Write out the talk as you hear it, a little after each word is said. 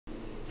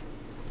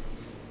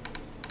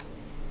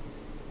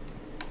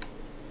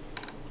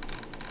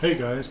Hey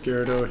guys,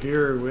 Garreto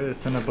here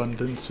with an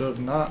abundance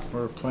of Naught.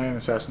 We're playing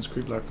Assassin's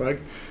Creed Black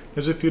Flag,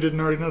 as if you didn't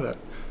already know that.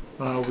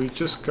 We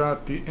just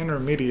got the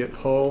intermediate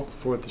hull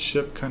for the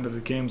ship, kind of the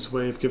game's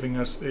way of giving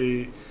us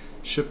a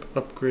ship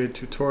upgrade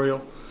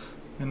tutorial,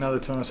 and now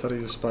they're telling us how to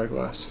use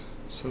spyglass.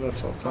 So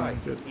that's all fine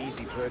and good.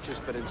 Easy purchase,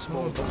 but in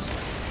small doses.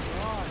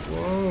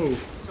 Whoa!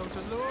 So to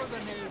lure the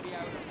Navy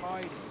out of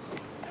hiding,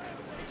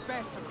 it's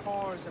best to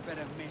cause a bit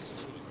of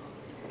mischief.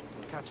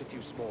 Catch a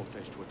few small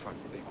fish to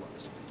attract the big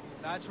ones.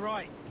 That's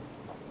right.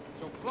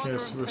 So Okay,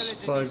 so we're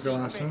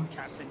spyglassing.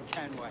 Captain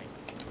Kenway.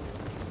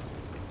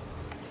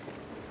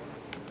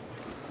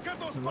 Get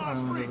those The bars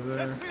island free. over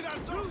there. Let's see that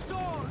stuff. Loose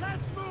all.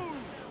 Let's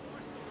move.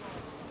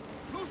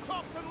 Loose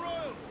tops and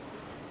royals.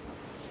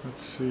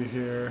 Let's see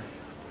here.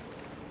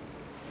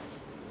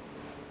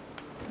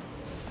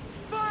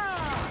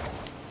 Fire!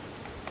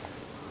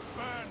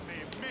 Burn me,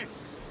 miss.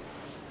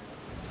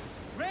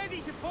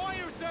 Ready to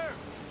fire, sir.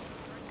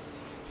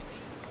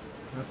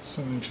 That's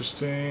some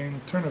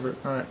interesting turnover.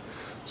 Alright,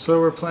 so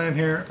we're playing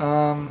here.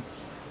 I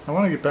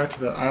want to get back to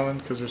the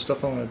island because there's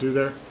stuff I want to do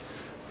there.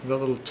 The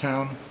little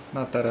town,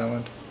 not that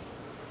island.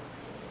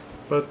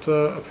 But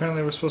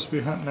apparently we're supposed to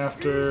be hunting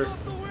after Curl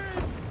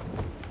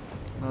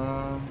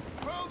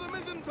the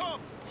mizzen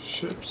tops.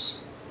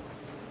 ships.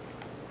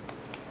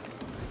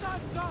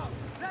 Sun's up.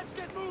 Let's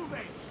get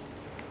moving.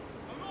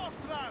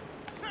 Aloft, lads.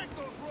 Check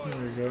those There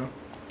royals. we go.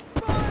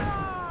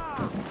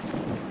 Fire!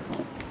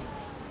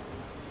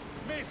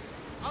 Missed.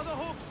 Are the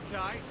hooks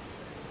tight?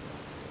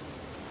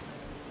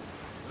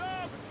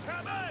 Lob,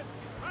 cabin.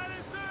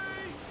 Fantasy.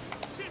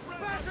 Ship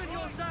ready. Fasten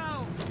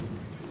yourselves.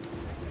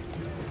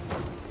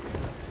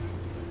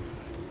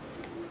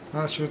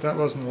 Not sure if that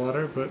was in the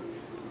water, but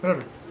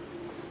whatever.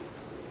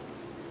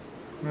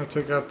 I'm gonna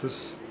take out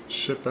this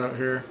ship out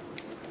here.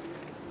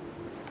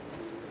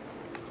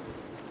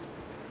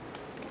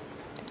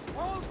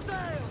 All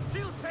sail.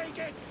 She'll take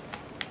it.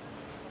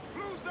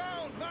 Close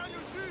down. Man your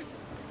shoots.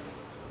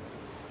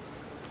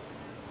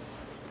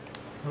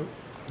 Oh,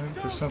 I think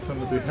there's something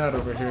to be had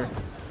over here.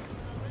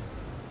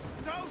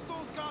 Douse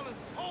those gallants.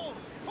 Haul.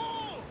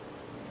 Haul.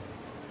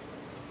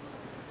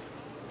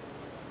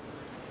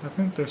 I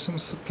think there's some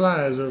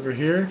supplies over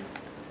here.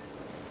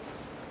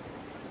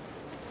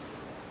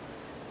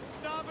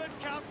 Starboard,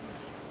 Captain.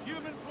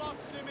 Human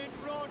flotsam in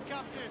broad,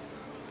 Captain.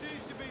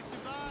 Seems to be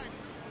survived.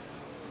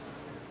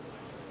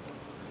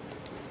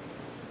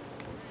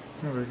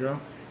 There we go.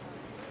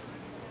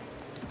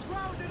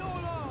 Crowd it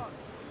all on.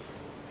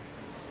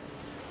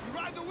 We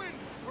ride the wind.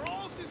 For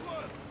all's his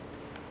worth.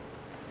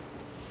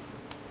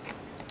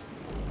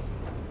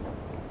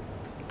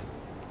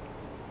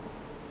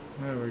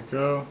 There we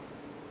go.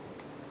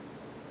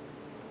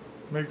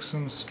 Make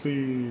some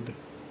speed.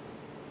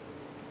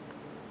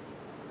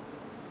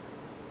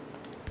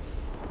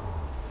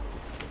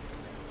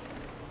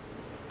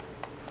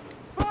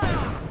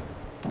 Fire!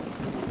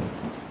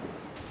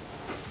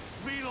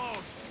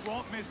 Reload.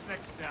 Won't miss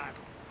next time.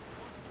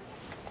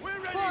 We're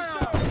ready, Fire!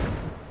 sir.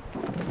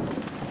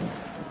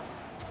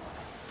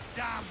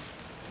 Damn.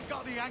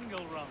 Got the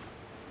angle wrong.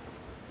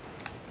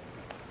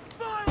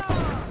 Fire!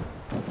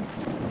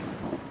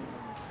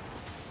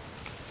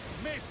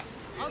 Missed.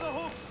 Are the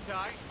hooks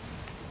tight?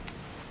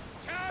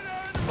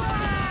 Cannon!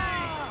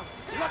 Fire!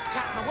 Look,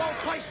 Captain, well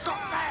placed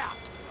shot there!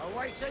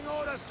 Awaiting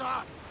orders,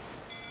 sir!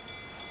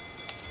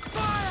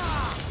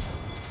 Fire!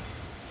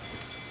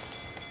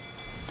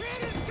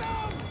 Here it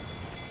comes!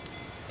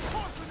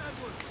 Caution,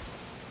 Edward!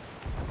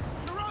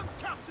 Sharon's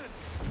captain!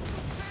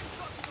 Same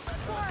shot to the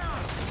red Fire!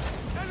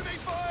 Enemy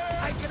fire!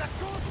 Taking a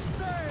good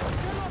Sail!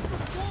 Get off the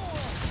squall!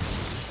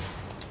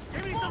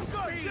 Give me some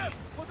guns, yes,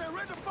 but their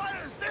rate of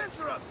fire is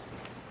dangerous!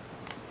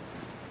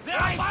 They're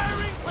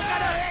firing! We're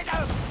gonna hit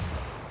them!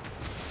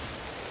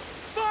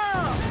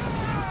 Fire!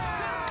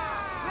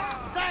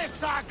 There's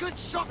sir! Good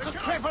shot to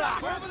cripple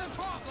her! Over the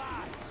top,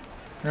 lads!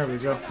 There we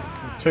go.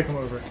 We'll take them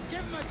over.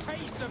 Give them a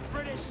taste of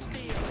British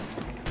steel.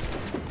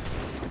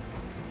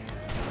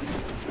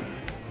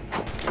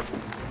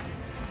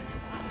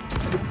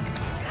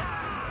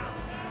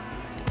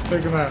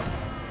 Take them out.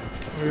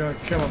 We're gonna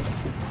kill them.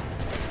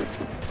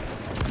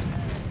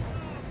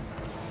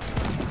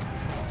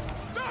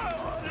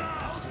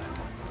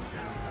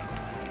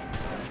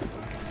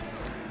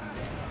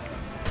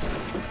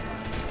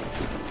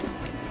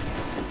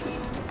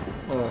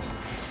 Oh.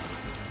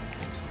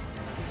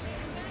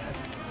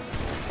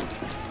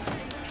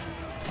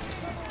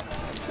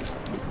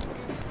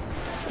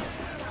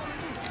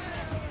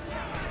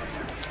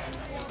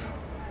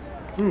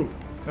 Ooh,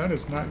 that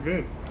is not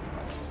good.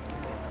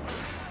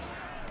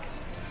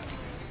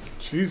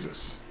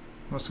 Jesus.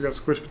 Must have got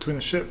squished between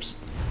the ships.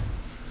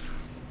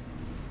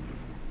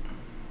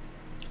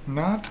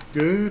 Not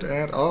good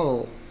at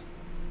all.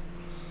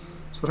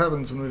 That's what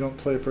happens when we don't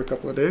play for a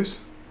couple of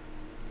days.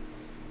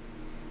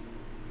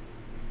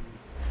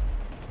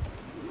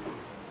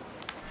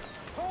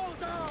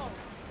 Hold on!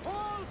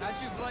 Hold on!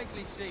 As you've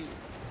likely seen,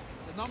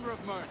 the number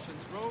of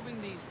merchants roving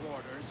these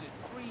waters is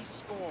 80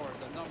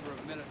 the number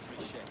of military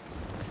ships.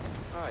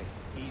 Aye,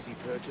 easy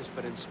purchase,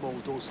 but in small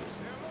doses.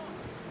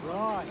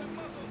 Right.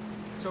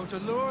 So to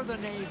lure the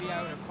Navy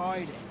out of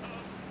hiding,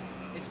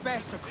 it's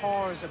best to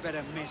cause a bit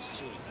of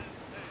mischief.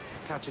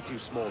 Catch a few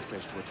small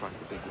fish to attract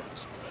the big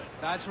ones.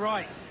 That's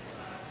right.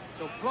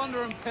 So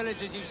plunder and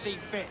pillage as you see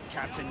fit,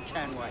 Captain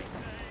Kenway.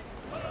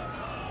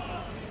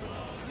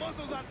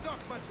 Muzzle that duck,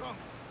 my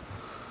trunks.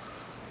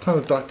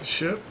 Time to dock the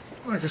ship.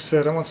 Like I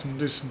said, I want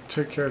to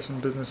take care of some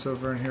business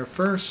over in here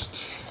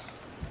first.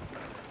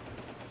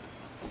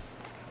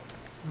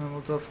 And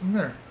we'll go from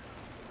there.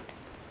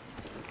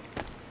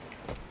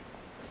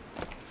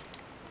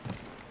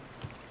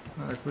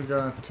 Like we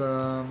got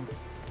a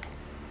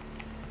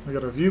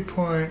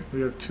viewpoint,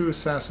 we have 2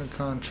 assassin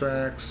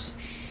contracts,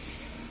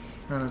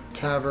 and a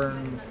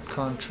tavern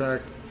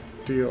contract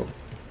deal.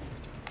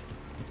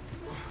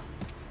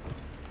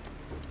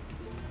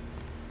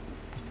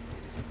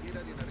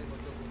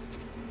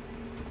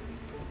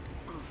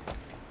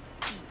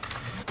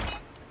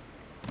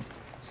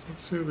 So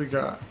let's see what we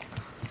got.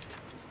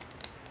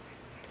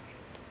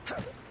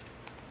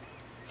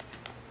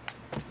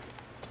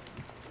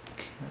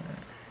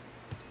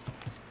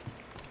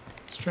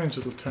 Strange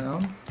little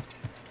town.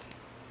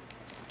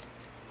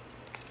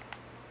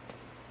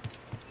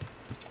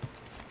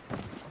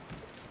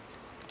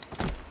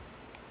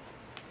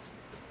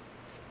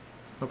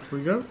 Up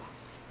we go.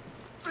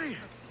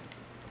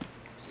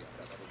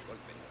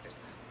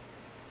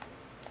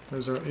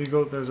 There's our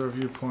eagle, there's our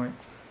viewpoint.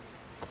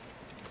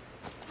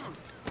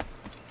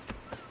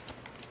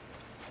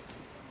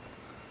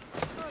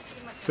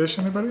 Fish,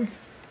 anybody?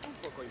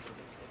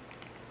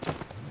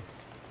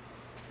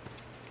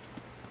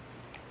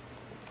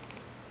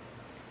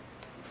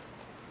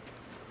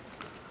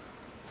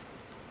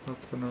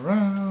 Up and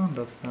around,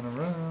 up and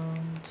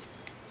around.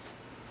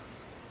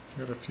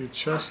 Got a few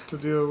chests to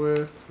deal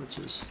with, which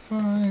is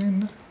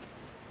fine.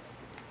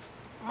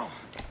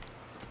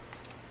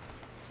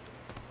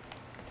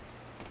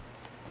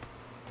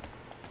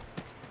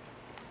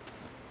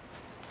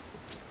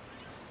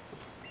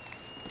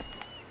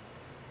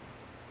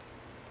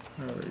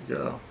 There we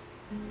go.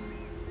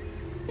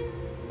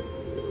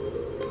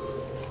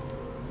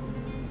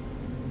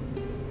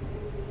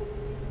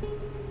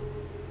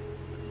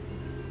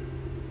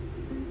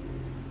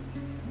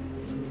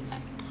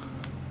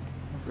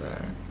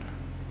 Right.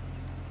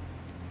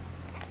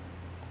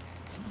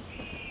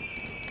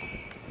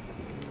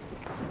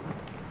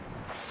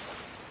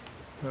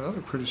 Yeah, that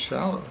looked pretty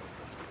shallow.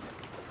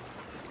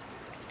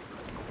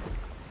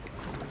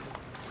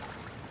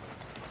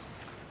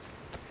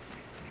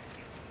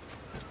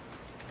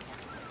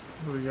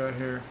 What do we got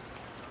here?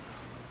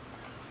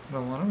 I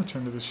don't want to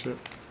return to the ship.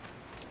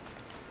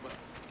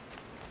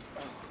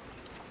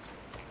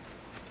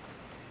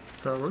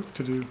 Got work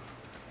to do.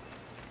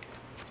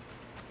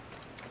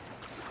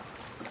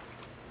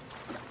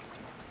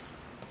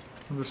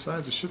 And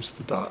besides, the ship's at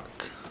the dock.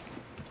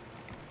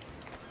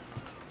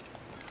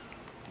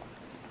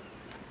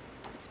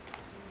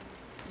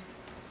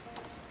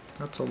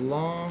 That's a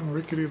long,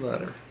 rickety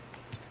ladder.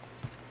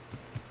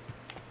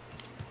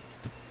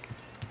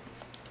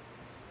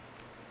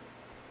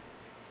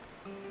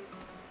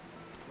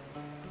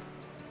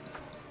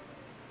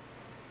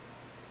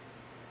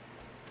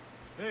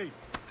 Hey.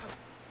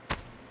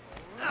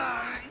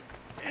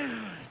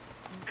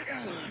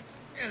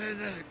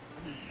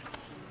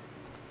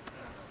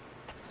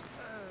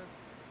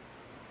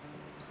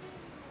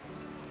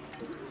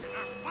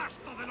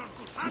 ¡Pasto de los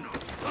gusanos!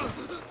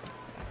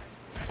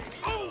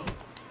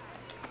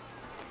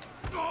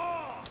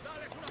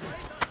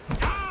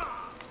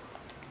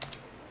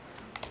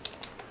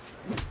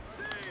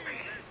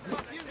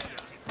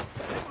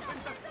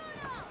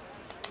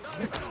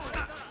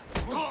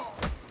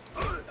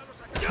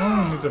 Oh,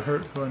 I need to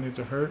hurt who I need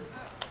to hurt.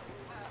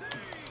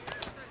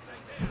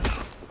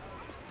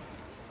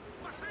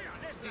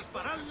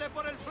 ¡Disparadle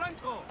por el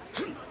flanco!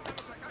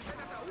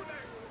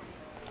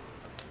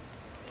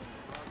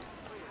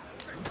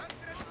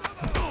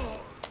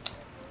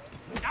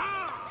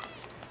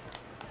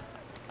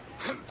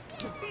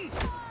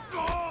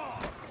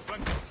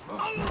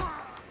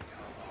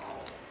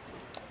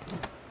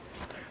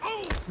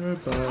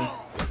 Goodbye.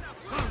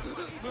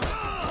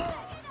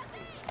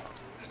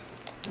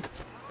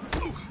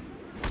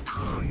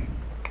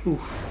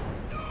 Oof.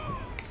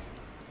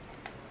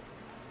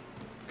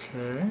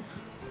 Okay.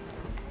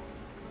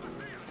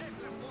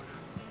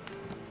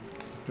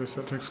 Guess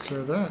that takes care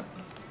of that.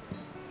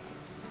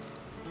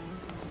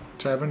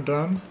 Tavern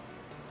done.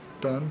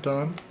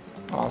 Done.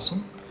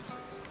 Awesome.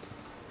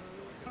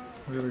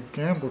 We got a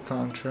gamble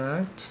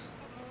contract.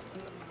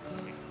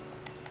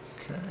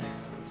 Okay.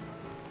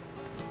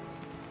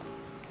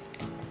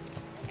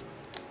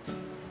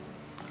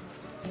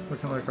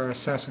 Looking like our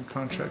assassin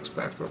contract's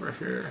back over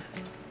here.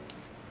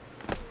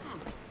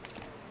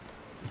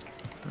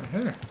 Right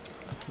here.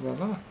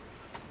 Voila.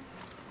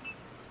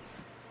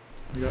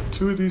 We got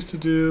 2 of these to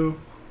do.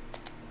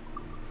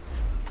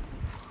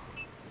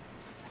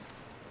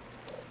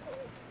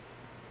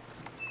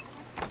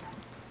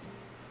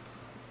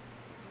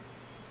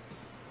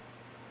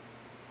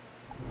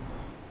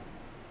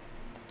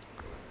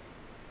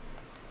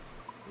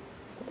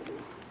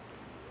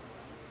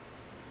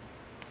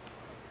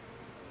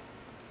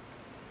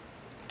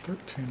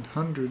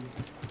 1,300.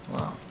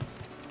 Wow.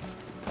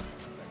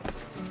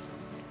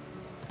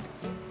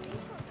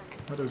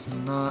 That is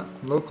not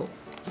local.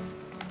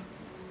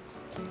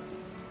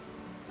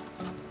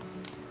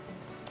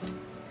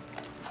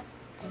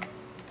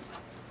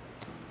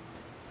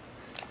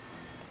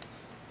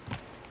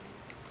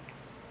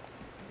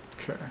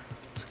 Okay,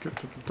 let's get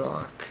to the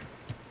dock.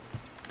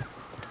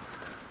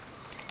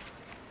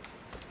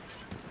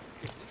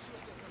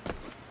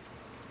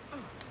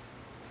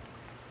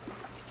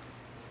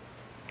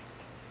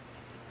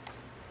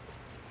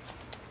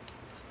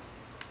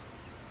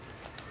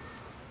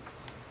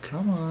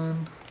 Come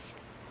on.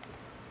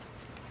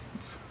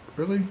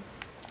 Really?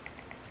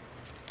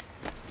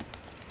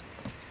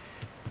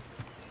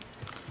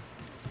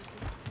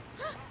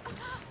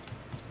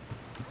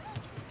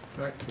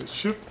 Back to the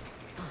ship.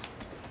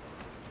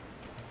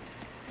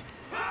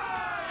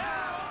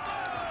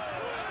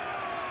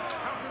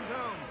 Captain's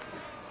helm.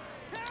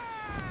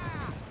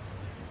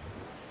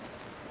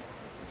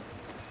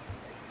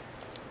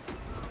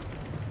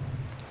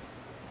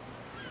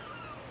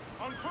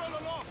 Unfurl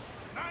aloft.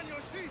 Man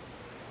your sheets.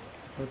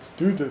 Let's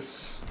do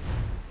this.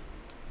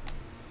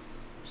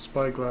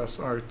 Spyglass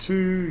R2,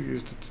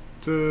 use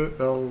the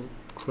L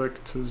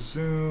click to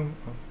zoom.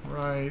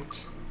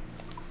 Right.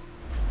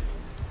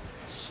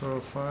 So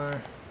if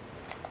I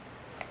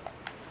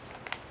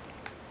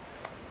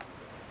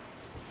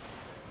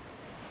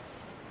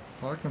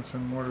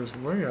Hawkinson mortar's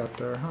way out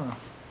there, huh?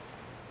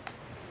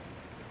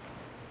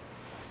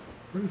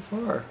 Pretty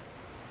far.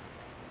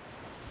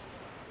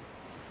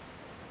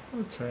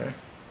 Okay.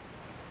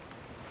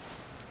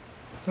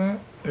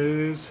 That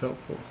is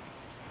helpful.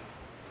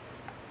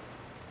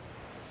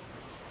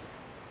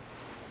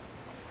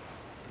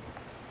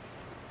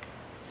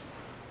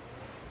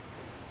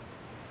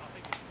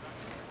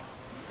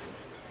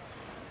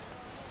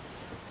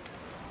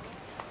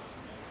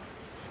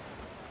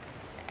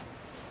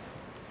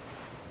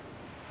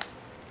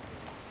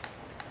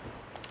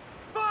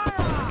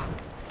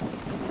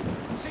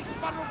 She's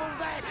vulnerable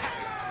there,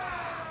 Captain.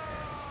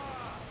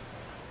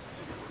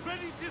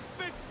 Ready to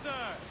spit,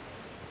 sir.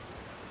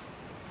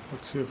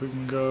 Let's see if we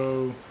can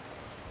go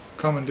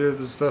commandeer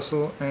this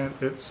vessel and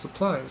its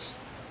supplies.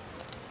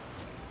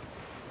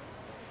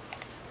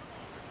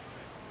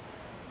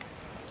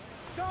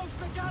 Goes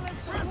the gallant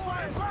for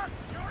water!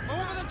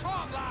 Over the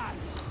top,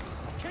 lads!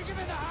 Kick him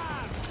in the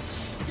hand!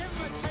 Give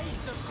him a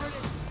taste of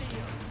British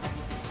steel!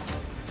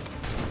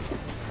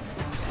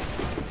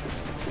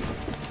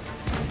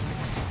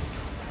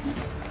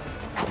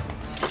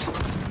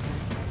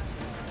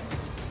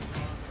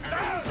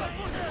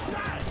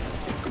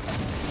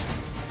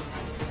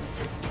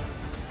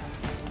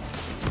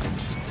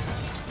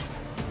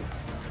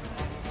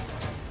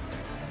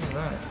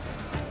 Alright.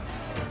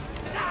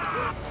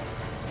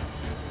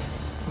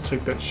 We'll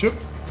take that ship.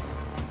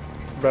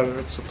 Rather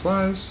its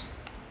supplies.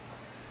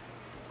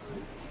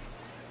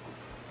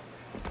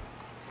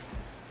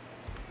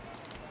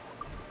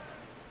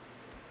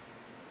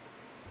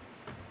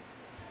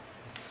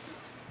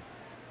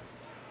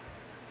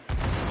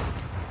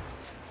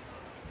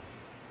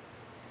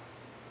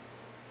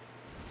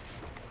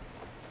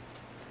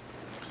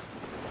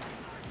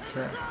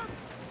 Okay.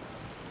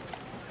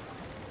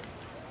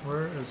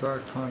 Where is our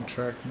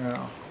contract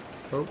now?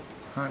 Oh,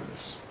 behind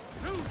us.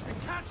 Loose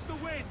and catch the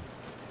wind.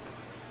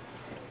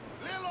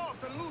 Lay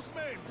aloft and loose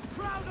main.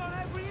 Crowd on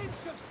every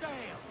inch of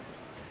sail!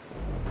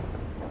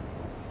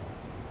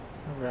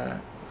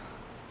 Alright.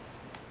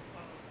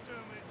 To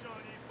me,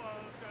 Johnny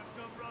Boker,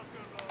 come rock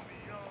and roll me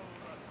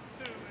over.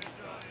 To me,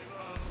 Johnny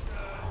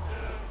Boker,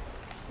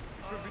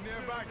 should be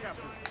nearby,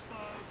 Captain. Johnny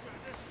Boker,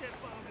 the skip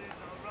on is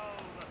a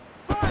roller.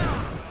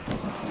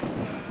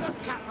 Look,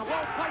 Captain, a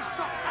well-placed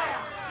shot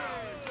there.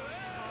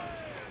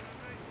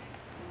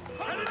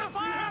 Put it up,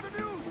 fire! Have the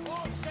news.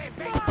 All ship,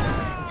 big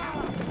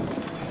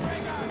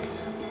Riggers!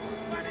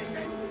 Finish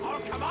it! Oh,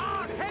 come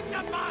on! Hit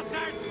the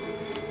bastards!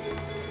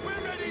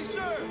 We're ready,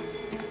 sir!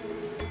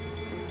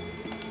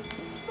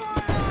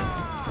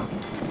 Fire!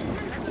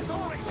 This is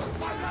all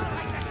exploding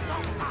like the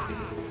salsa!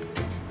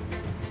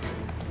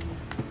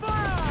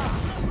 Fire!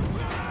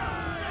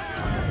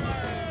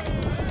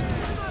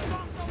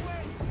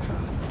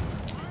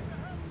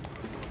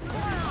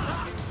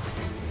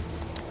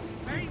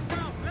 Mains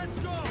out, let's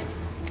go!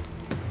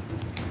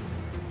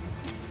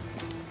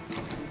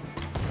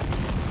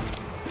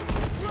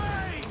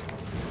 Raise!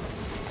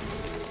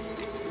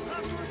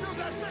 Have to remove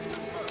that section,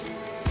 sir.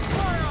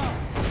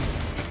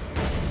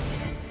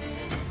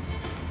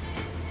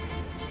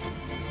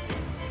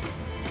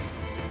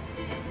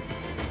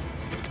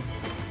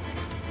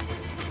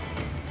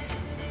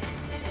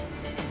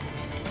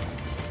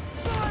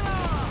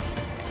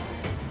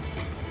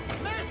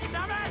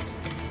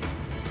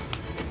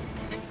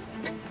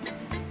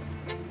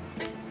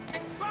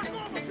 Back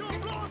off, monsieur!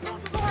 Blow us out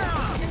of the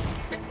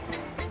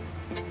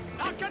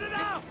Not good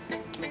enough!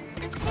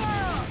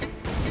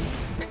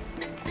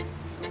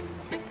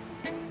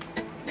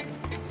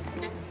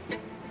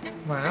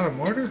 Am I out of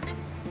mortar?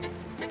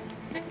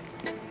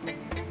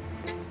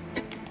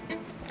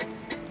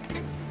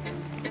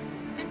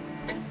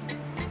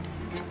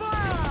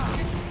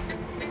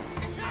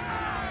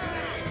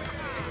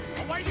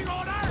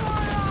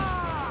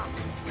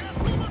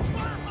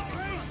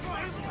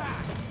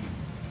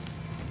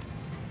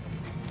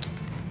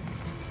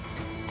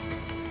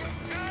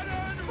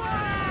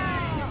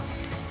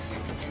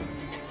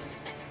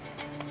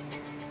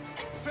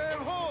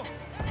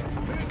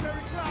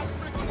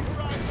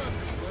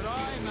 Good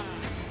eye, man.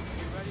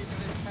 You ready for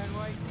this,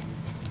 Kenway?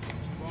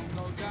 She won't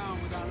go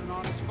down without an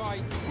honest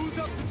fight. Who's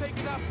up for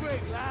taking that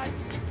brig,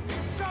 lads?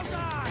 So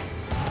die!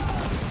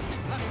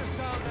 That's the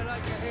sound I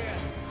like to hear.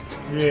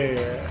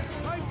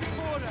 Yeah. Right to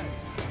quarters.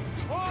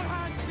 All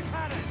hands to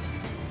cannon.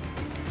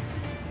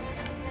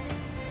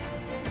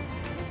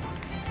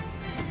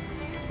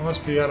 I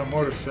must be out of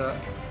mortar shot.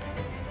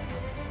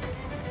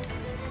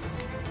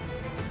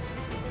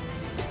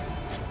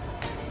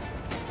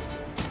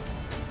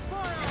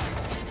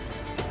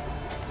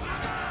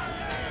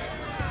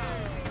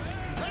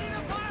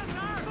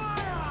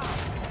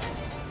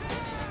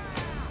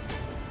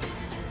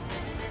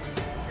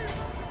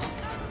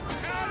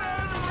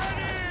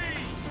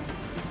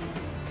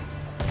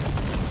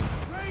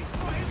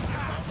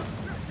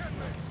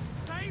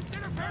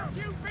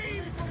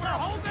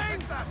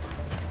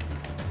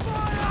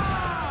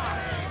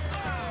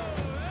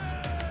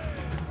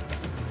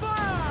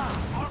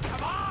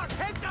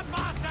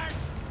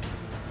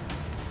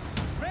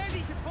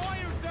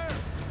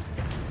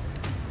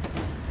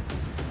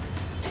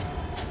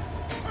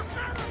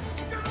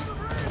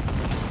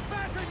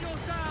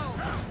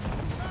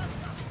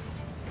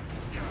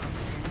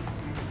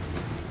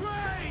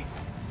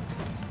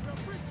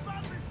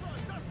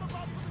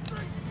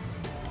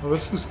 Well,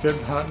 this is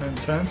getting hot and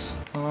intense.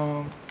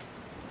 Fire!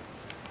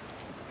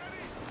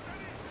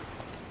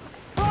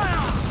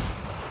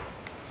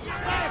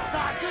 There's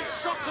a good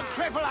shot to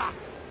cripple her!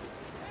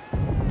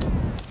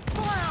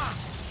 Fire!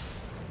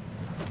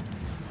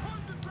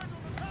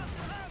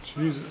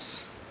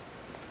 Jesus.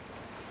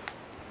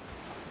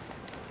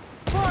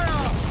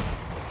 Fire!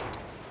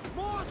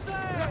 More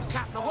sail! Look,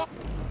 Captain, what?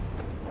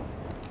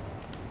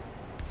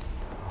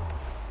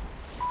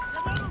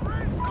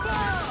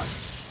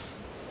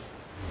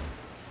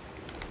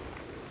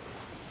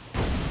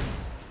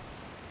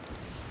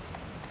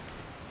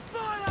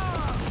 Fire!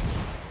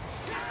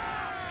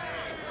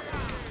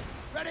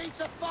 Ready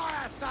to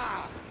fire, sir!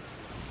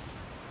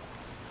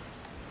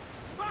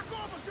 Back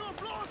off, monsieur!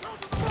 Blow us out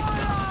of the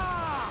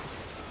fire!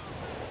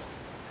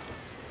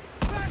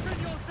 Batten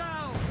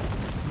yourself!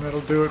 And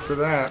that'll do it for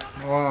that.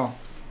 Wow.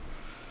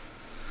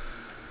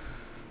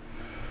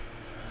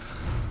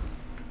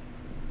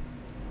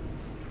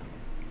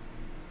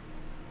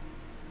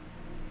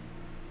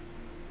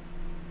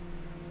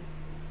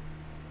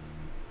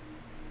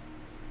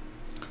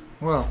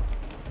 Well.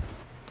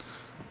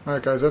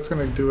 Alright guys, that's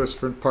going to do us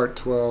for part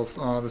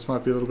 12. This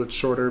might be a little bit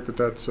shorter, but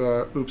that's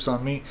oops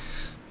on me.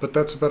 But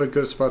that's about a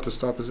good spot to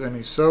stop as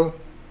any. So,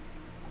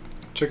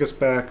 check us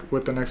back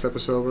with the next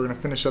episode. We're going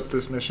to finish up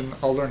this mission.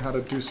 I'll learn how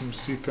to do some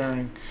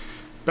seafaring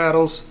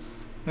battles,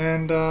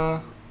 and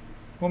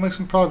we'll make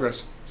some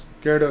progress.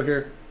 Garreto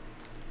here.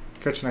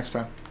 Catch you next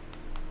time.